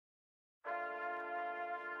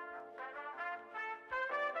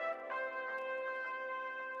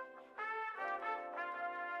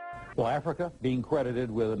Well, Africa being credited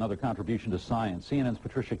with another contribution to science. CNN's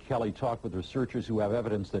Patricia Kelly talked with researchers who have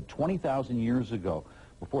evidence that 20,000 years ago,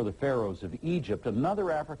 before the pharaohs of Egypt,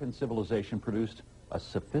 another African civilization produced a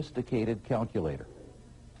sophisticated calculator.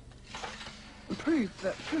 Proof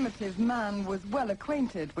that primitive man was well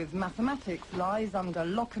acquainted with mathematics lies under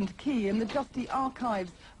lock and key in the dusty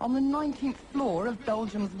archives on the 19th floor of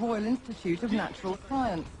Belgium's Royal Institute of Natural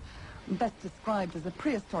Science. Best described as a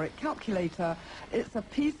prehistoric calculator, it's a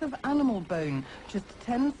piece of animal bone, just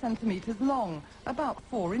 10 centimeters long, about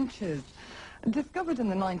 4 inches. Discovered in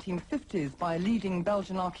the 1950s by a leading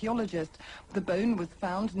Belgian archaeologist, the bone was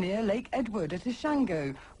found near Lake Edward at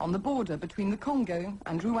Ishango, on the border between the Congo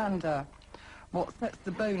and Rwanda. What sets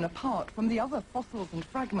the bone apart from the other fossils and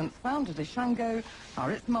fragments found at Ishango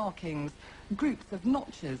are its markings, groups of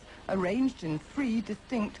notches arranged in 3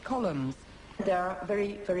 distinct columns. They are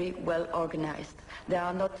very, very well organized. They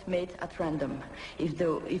are not made at random.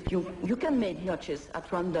 If you can make notches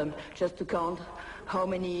at random just to count how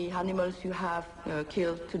many animals you have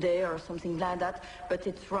killed today or something like that, but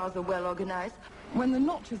it's rather well organized. When the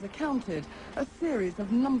notches are counted, a series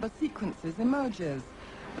of number sequences emerges.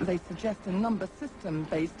 They suggest a number system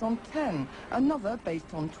based on 10, another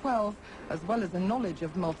based on 12, as well as a knowledge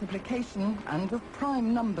of multiplication and of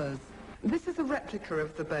prime numbers. This is a replica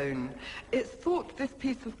of the bone. It's thought this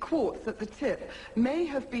piece of quartz at the tip may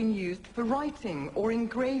have been used for writing or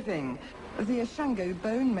engraving. The Ishango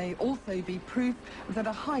bone may also be proof that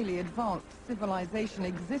a highly advanced civilization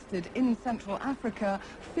existed in Central Africa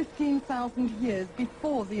 15,000 years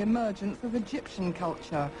before the emergence of Egyptian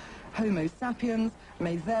culture. Homo sapiens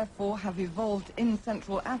may therefore have evolved in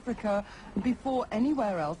Central Africa before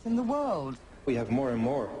anywhere else in the world. We have more and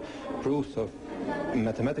more proofs of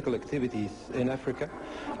mathematical activities in Africa,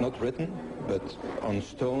 not written, but on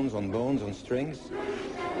stones, on bones, on strings.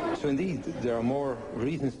 So indeed, there are more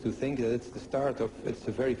reasons to think that it's the start of, it's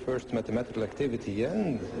the very first mathematical activity.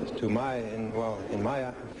 And in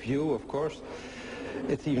my view, of course,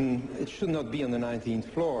 it should not be on the 19th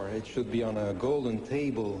floor. It should be on a golden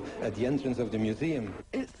table at the entrance of the museum.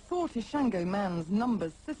 It's thought Ishango man's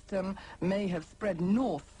numbers system may have spread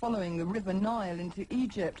north following the River Nile into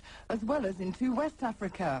Egypt, as well as into West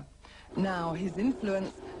Africa. Now his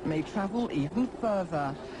influence may travel even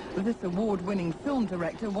further. This award-winning film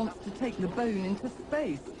director wants to take the bone into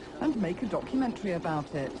space and make a documentary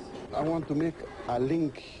about it. I want to make a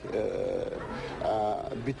link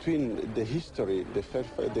between the history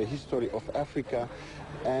of Africa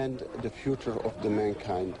and the future of the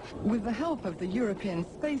mankind. With the help of the European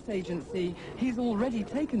Space Agency, he's already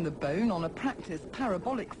taken the bone on a practice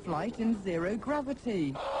parabolic flight in zero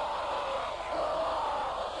gravity.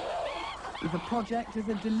 The project is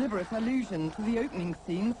a deliberate allusion to the opening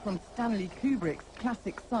scenes from Stanley Kubrick's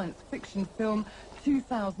classic science fiction film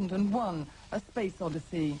 2001, A Space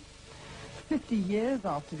Odyssey. 50 years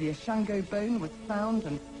after the Ishango bone was found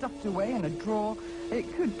and stuffed away in a drawer,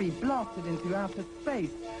 it could be blasted into outer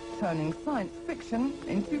space, turning science fiction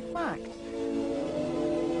into fact.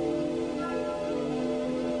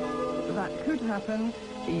 That could happen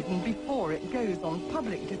even before it goes on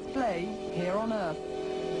public display here on Earth.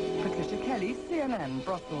 Patricia Kelly, CNN,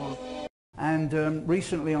 Brussels. And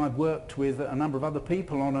recently I've worked with a number of other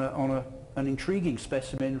people on an intriguing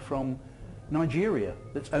specimen from Nigeria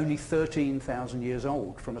that's only 13,000 years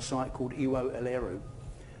old, from a site called Iwo Eleru.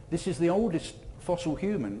 This is the oldest fossil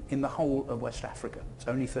human in the whole of West Africa. It's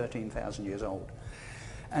only 13,000 years old.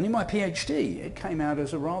 And in my PhD, it came out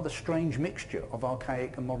as a rather strange mixture of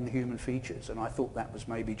archaic and modern human features, and I thought that was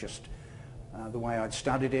maybe just the way I'd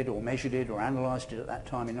studied it or measured it or analysed it at that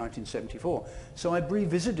time in 1974. So I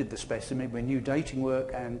revisited the specimen with new dating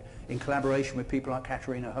work and in collaboration with people like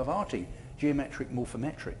Katerina Havati, geometric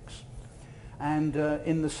morphometrics. And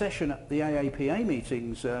in the session at the AAPA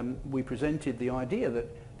meetings, we presented the idea that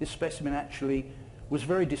this specimen actually was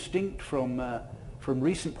very distinct from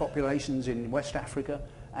recent populations in West Africa,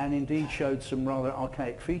 and indeed showed some rather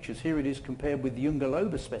archaic features. Here it is compared with the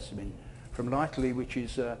Yungaloba specimen from Italy, which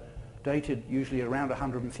is dated usually around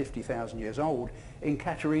 150,000 years old. In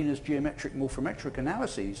Katerina's geometric morphometric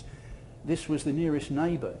analyses, this was the nearest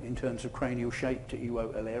neighbour in terms of cranial shape to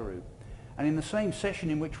Iwo Eleru. And in the same session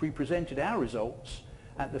in which we presented our results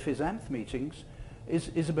at the FISAMF meetings,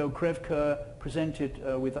 Isabel Krevker presented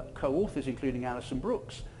with co-authors, including Alison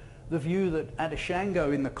Brooks, the view that at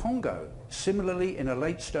Ishango in the Congo, similarly in a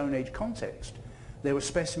late Stone Age context, there were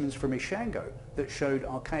specimens from Ishango that showed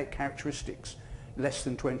archaic characteristics less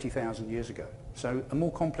than 20,000 years ago. So a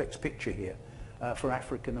more complex picture here for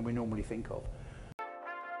Africa than we normally think of.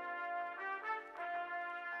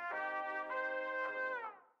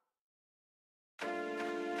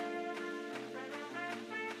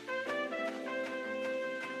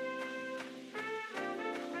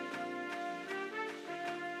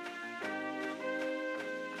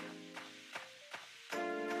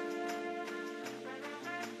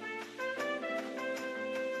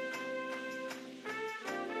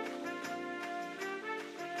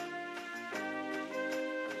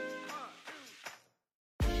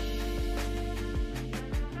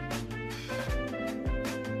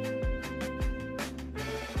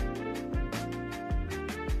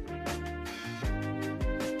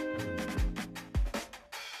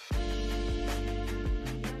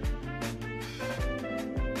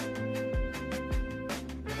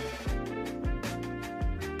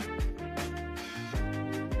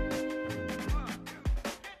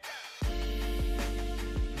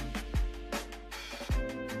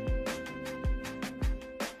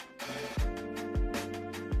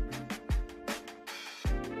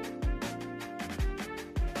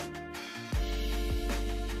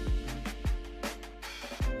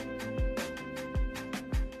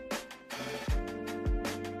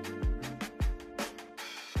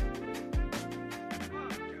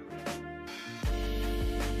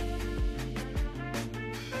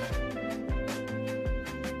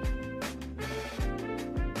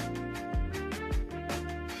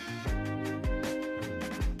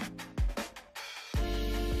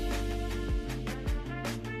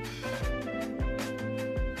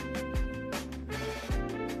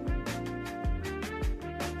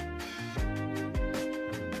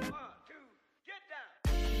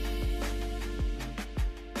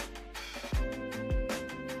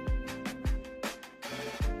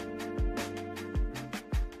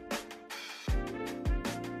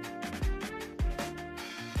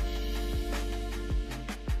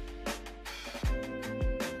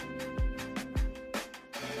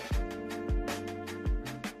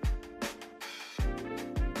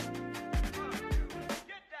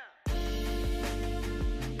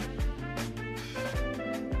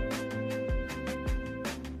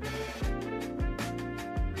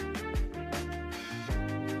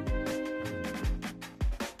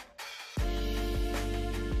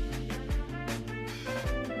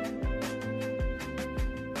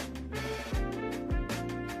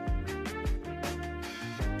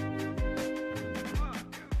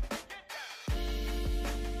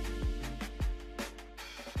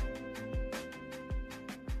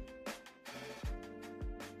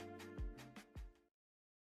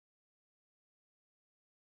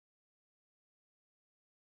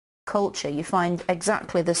 culture, you find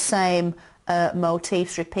exactly the same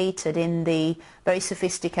motifs repeated in the very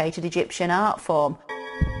sophisticated Egyptian art form.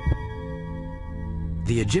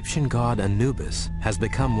 The Egyptian god Anubis has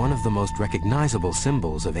become one of the most recognizable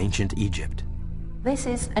symbols of ancient Egypt. This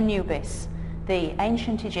is Anubis, the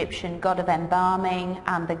ancient Egyptian god of embalming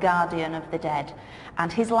and the guardian of the dead.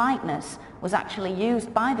 And his likeness was actually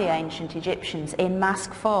used by the ancient Egyptians in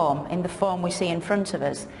mask form, in the form we see in front of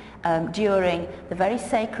us, during the very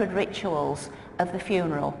sacred rituals of the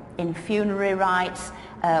funeral. In funerary rites,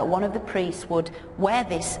 one of the priests would wear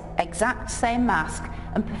this exact same mask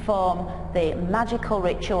and perform the magical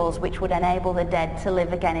rituals which would enable the dead to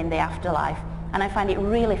live again in the afterlife. And I find it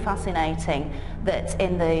really fascinating that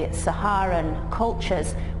in the Saharan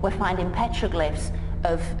cultures we're finding petroglyphs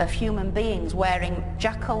of human beings wearing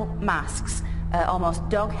jackal masks, almost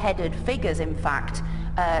dog-headed figures in fact,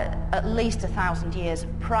 at least 1,000 years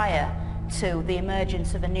prior to the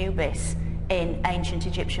emergence of Anubis in ancient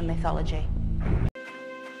Egyptian mythology.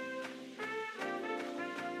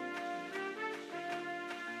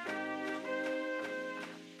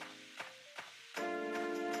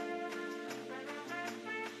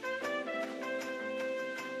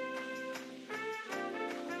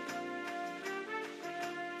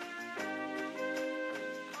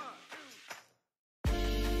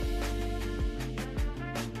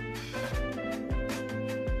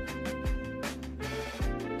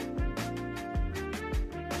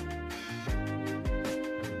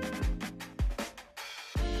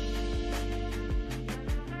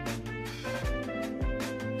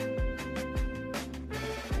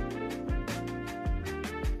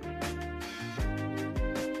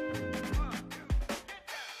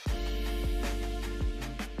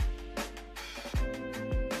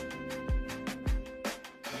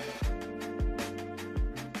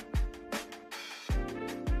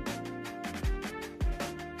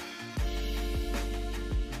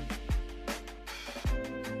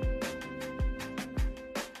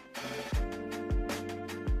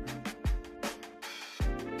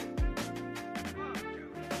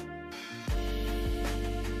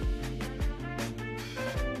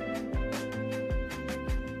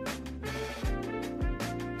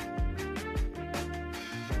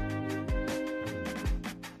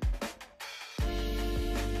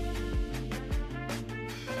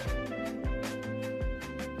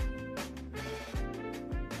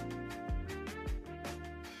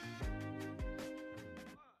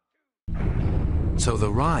 So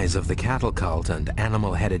the rise of the cattle cult and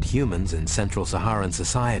animal-headed humans in Central Saharan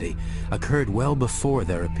society occurred well before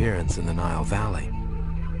their appearance in the Nile Valley.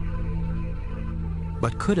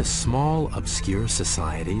 But could a small, obscure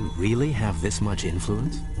society really have this much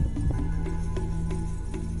influence?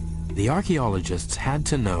 The archaeologists had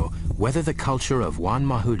to know whether the culture of Wan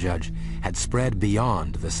Mahujaj had spread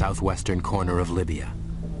beyond the southwestern corner of Libya.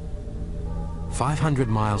 500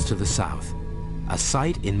 miles to the south, a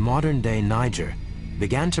site in modern-day Niger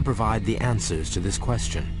began to provide the answers to this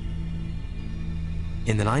question.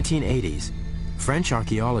 In the 1980s, French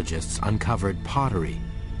archaeologists uncovered pottery,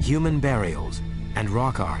 human burials, and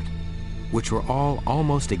rock art, which were all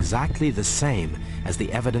almost exactly the same as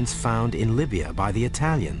the evidence found in Libya by the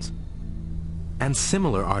Italians. And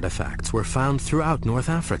similar artifacts were found throughout North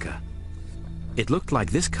Africa. It looked like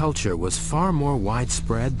this culture was far more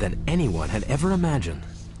widespread than anyone had ever imagined.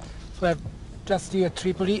 We have just here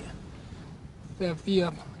Tripoli, we have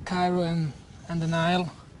here Cairo and the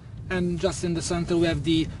Nile, and just in the center we have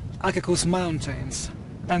the Caucasus Mountains.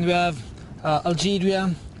 And we have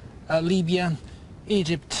Algeria, Libya,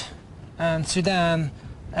 Egypt, and Sudan,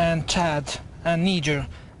 and Chad, and Niger,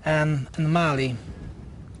 and Mali.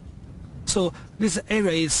 So this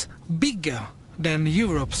area is bigger than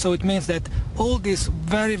Europe, so it means that all this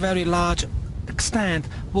very, very large extent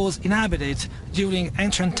was inhabited during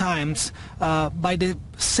ancient times by the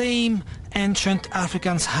same ancient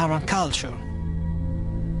African Saharan culture.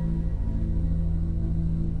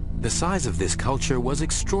 The size of this culture was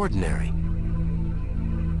extraordinary.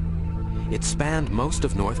 It spanned most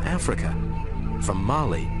of North Africa, from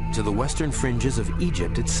Mali to the western fringes of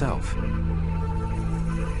Egypt itself.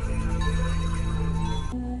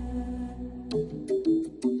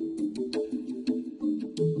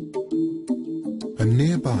 And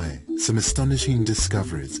nearby, some astonishing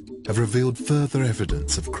discoveries have revealed further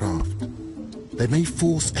evidence of craft. They may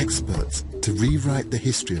force experts to rewrite the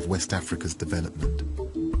history of West Africa's development.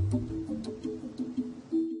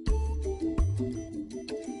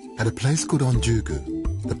 At a place called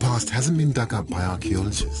Onjugu, the past hasn't been dug up by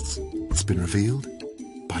archaeologists. It's been revealed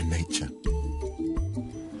by nature.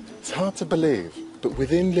 It's hard to believe, but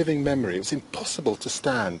within living memory, it was impossible to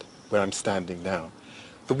stand where I'm standing now.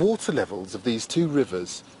 The water levels of these two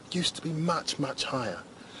rivers used to be much, much higher.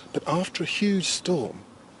 But after a huge storm,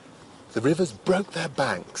 the rivers broke their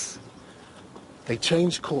banks. They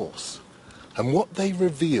changed course. And what they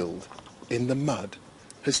revealed in the mud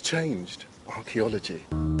has changed archaeology.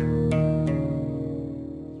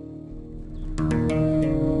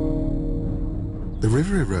 The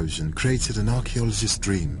river erosion created an archaeologist's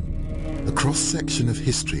dream, a cross-section of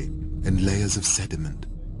history in layers of sediment.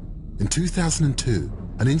 In 2002,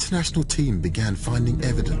 an international team began finding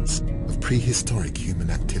evidence of prehistoric human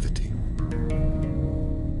activity.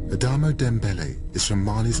 Adamo Dembele is from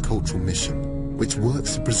Mali's cultural mission, which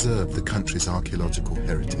works to preserve the country's archaeological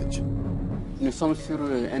heritage. Nous sommes sur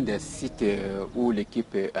un des sites où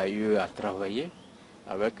l'équipe a eu à travailler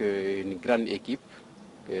avec une grande équipe.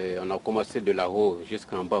 On a commencé de là-haut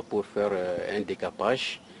jusqu'en bas pour faire un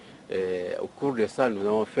décapage. Au cours de ça, nous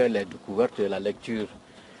avons fait la découverte et la lecture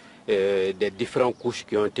des différentes couches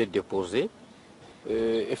qui ont été déposées.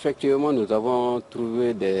 Effectivement, nous avons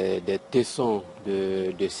trouvé des tessons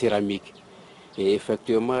de céramique. Et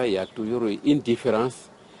effectivement, il y a toujours une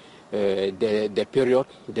différence des périodes,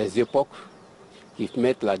 des époques qui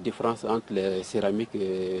mettent la différence entre les céramiques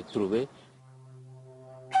trouvées.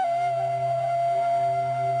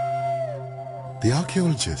 The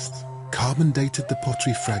archaeologists carbon dated the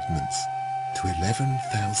pottery fragments to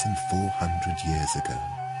 11,400 years ago.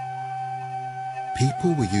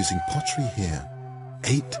 People were using pottery here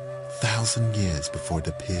 8,000 years before it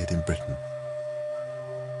appeared in Britain.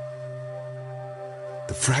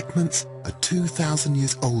 The fragments are 2,000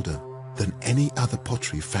 years older than any other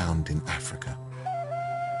pottery found in Africa.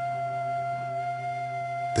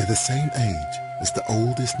 They're the same age as the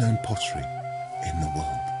oldest known pottery in the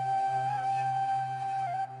world.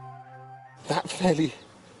 That fairly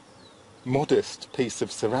modest piece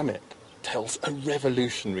of ceramic tells a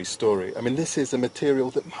revolutionary story. I mean, this is a material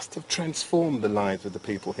that must have transformed the lives of the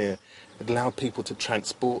people here. It allowed people to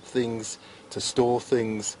transport things, to store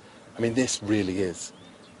things. I mean, this really is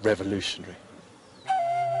revolutionary.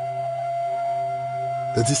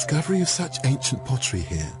 The discovery of such ancient pottery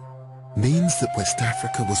here means that West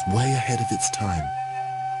Africa was way ahead of its time.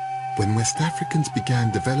 When West Africans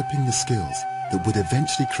began developing the skills that would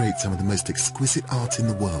eventually create some of the most exquisite art in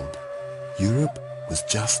the world, Europe was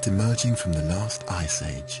just emerging from the last ice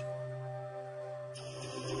age.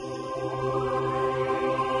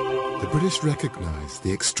 The British recognized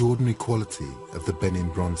the extraordinary quality of the Benin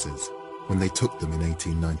bronzes when they took them in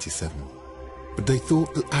 1897, but they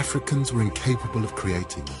thought that Africans were incapable of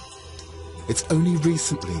creating them. It's only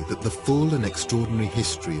recently that the full and extraordinary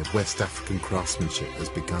history of West African craftsmanship has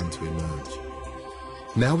begun to emerge.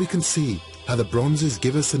 Now we can see how the bronzes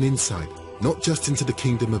give us an insight not just into the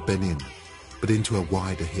Kingdom of Benin, but into a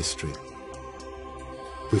wider history.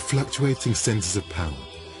 With fluctuating centres of power,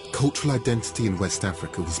 cultural identity in West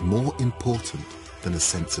Africa was more important than a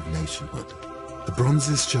sense of nationhood. The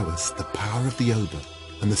bronzes show us the power of the Oba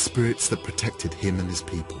and the spirits that protected him and his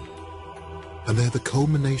people. And they're the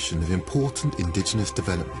culmination of important indigenous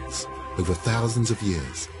developments over thousands of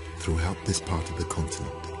years throughout this part of the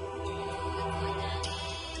continent.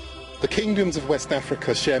 The kingdoms of West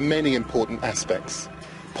Africa share many important aspects: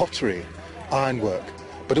 pottery, ironwork,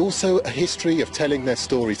 but also a history of telling their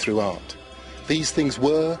story through art. These things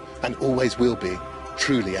were, and always will be,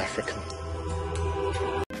 truly African.